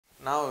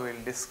Now we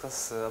will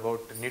discuss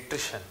about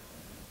nutrition.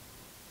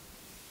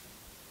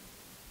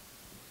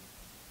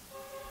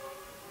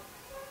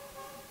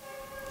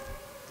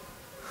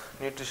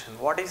 Nutrition.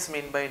 What is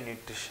meant by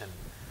nutrition?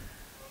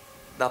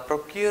 The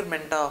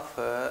procurement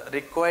of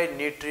required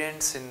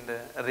nutrients in the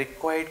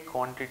required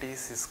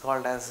quantities is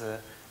called as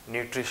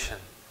nutrition.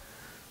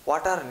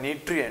 What are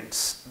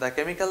nutrients? The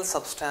chemical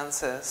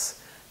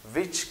substances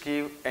which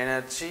give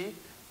energy,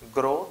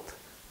 growth,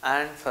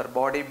 and for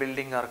body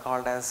building are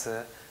called as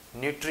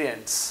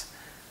nutrients.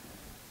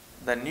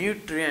 The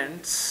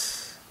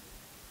nutrients,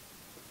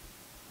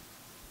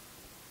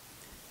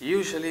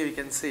 usually we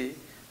can see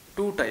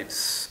two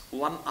types.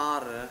 One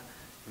are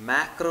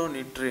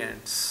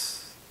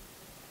macronutrients,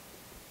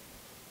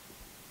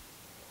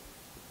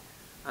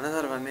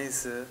 another one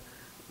is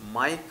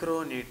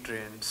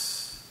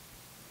micronutrients.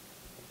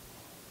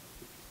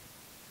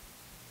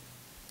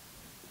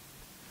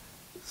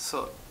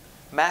 So,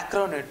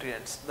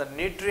 macronutrients, the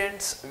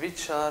nutrients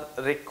which are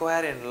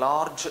required in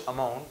large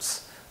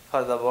amounts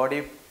for the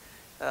body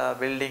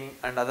building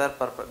and other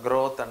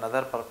growth and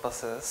other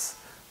purposes,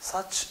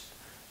 such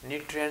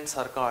nutrients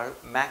are called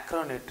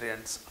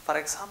macronutrients. For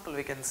example,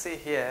 we can see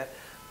here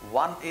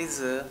one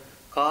is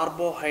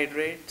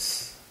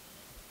carbohydrates,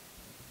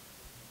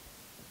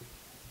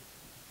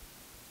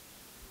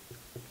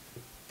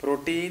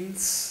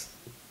 proteins,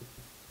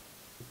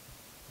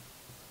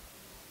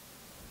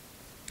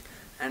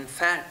 and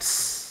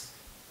fats,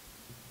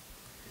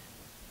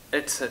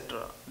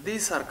 etc.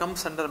 These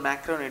comes under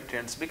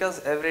macronutrients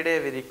because every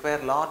day we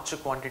require large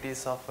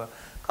quantities of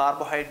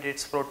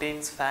carbohydrates,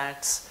 proteins,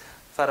 fats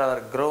for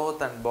our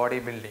growth and body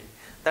building.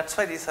 That's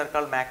why these are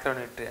called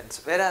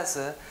macronutrients. Whereas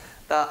the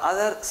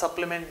other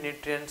supplement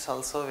nutrients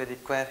also we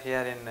require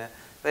here in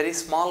very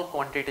small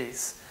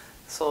quantities.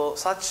 So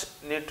such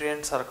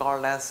nutrients are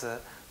called as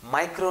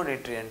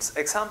micronutrients.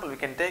 Example we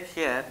can take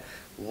here,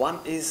 one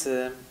is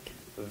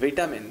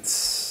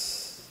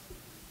vitamins,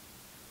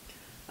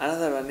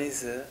 another one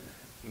is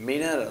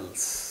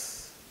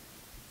minerals.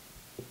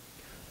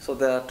 So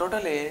there are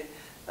totally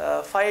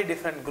 5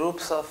 different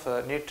groups of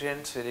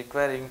nutrients we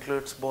require,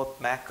 includes both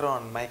macro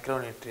and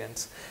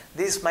micronutrients.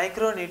 These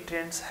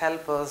micronutrients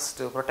help us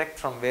to protect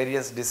from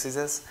various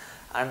diseases,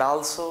 and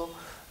also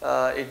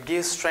it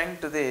gives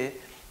strength to the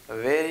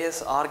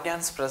various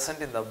organs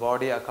present in the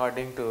body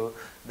according to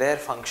their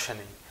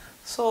functioning.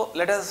 So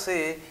let us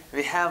say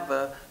we have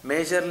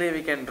majorly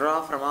we can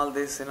draw from all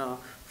this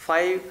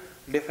 5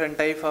 different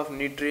type of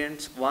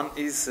nutrients. One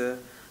is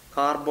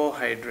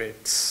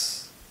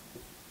carbohydrates,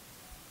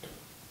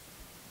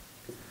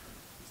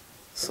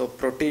 so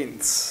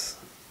proteins,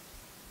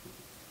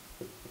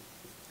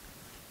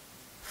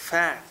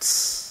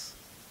 fats,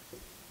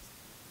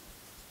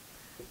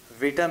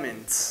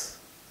 vitamins,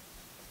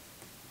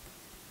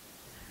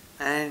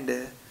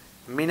 and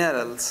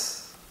minerals.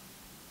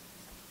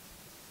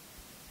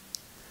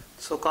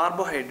 So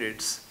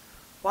carbohydrates,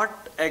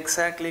 what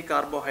exactly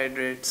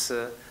carbohydrates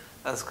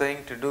is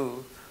going to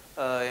do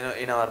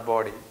in our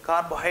body?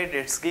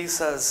 Carbohydrates gives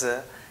us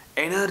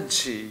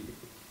energy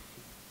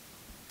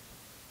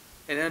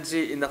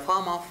in the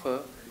form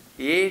of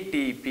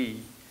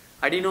ATP,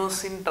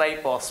 adenosine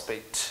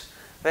triphosphate.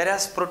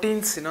 Whereas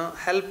proteins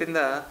help in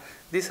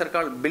these are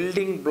called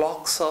building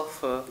blocks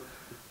of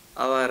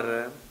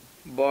our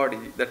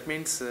body, that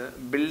means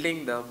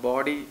building the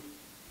body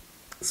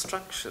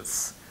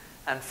structures.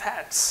 And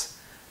fats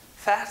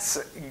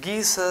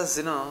gives us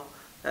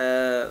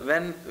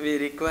when we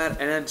require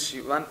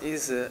energy. One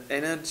is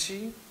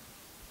energy,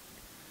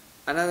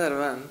 another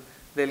one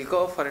they will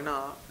go for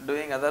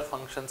doing other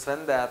functions.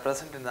 When they are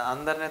present in the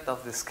underneath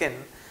of the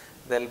skin,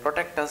 they will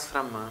protect us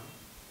from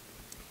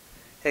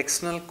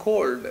external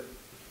cold,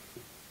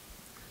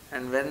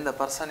 and when the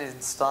person is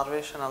in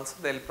starvation also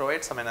they will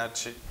provide some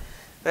energy.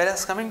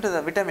 Whereas coming to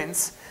the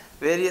vitamins,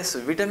 various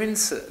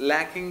vitamins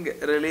lacking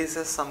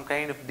releases some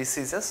kind of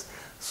diseases.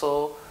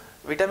 So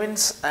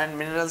vitamins and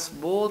minerals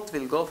both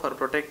will go for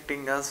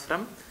protecting us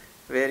from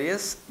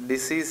various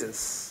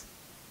diseases.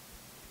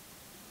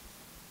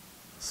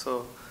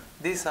 So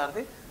these are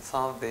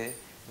some of the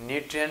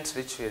nutrients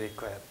which we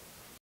require.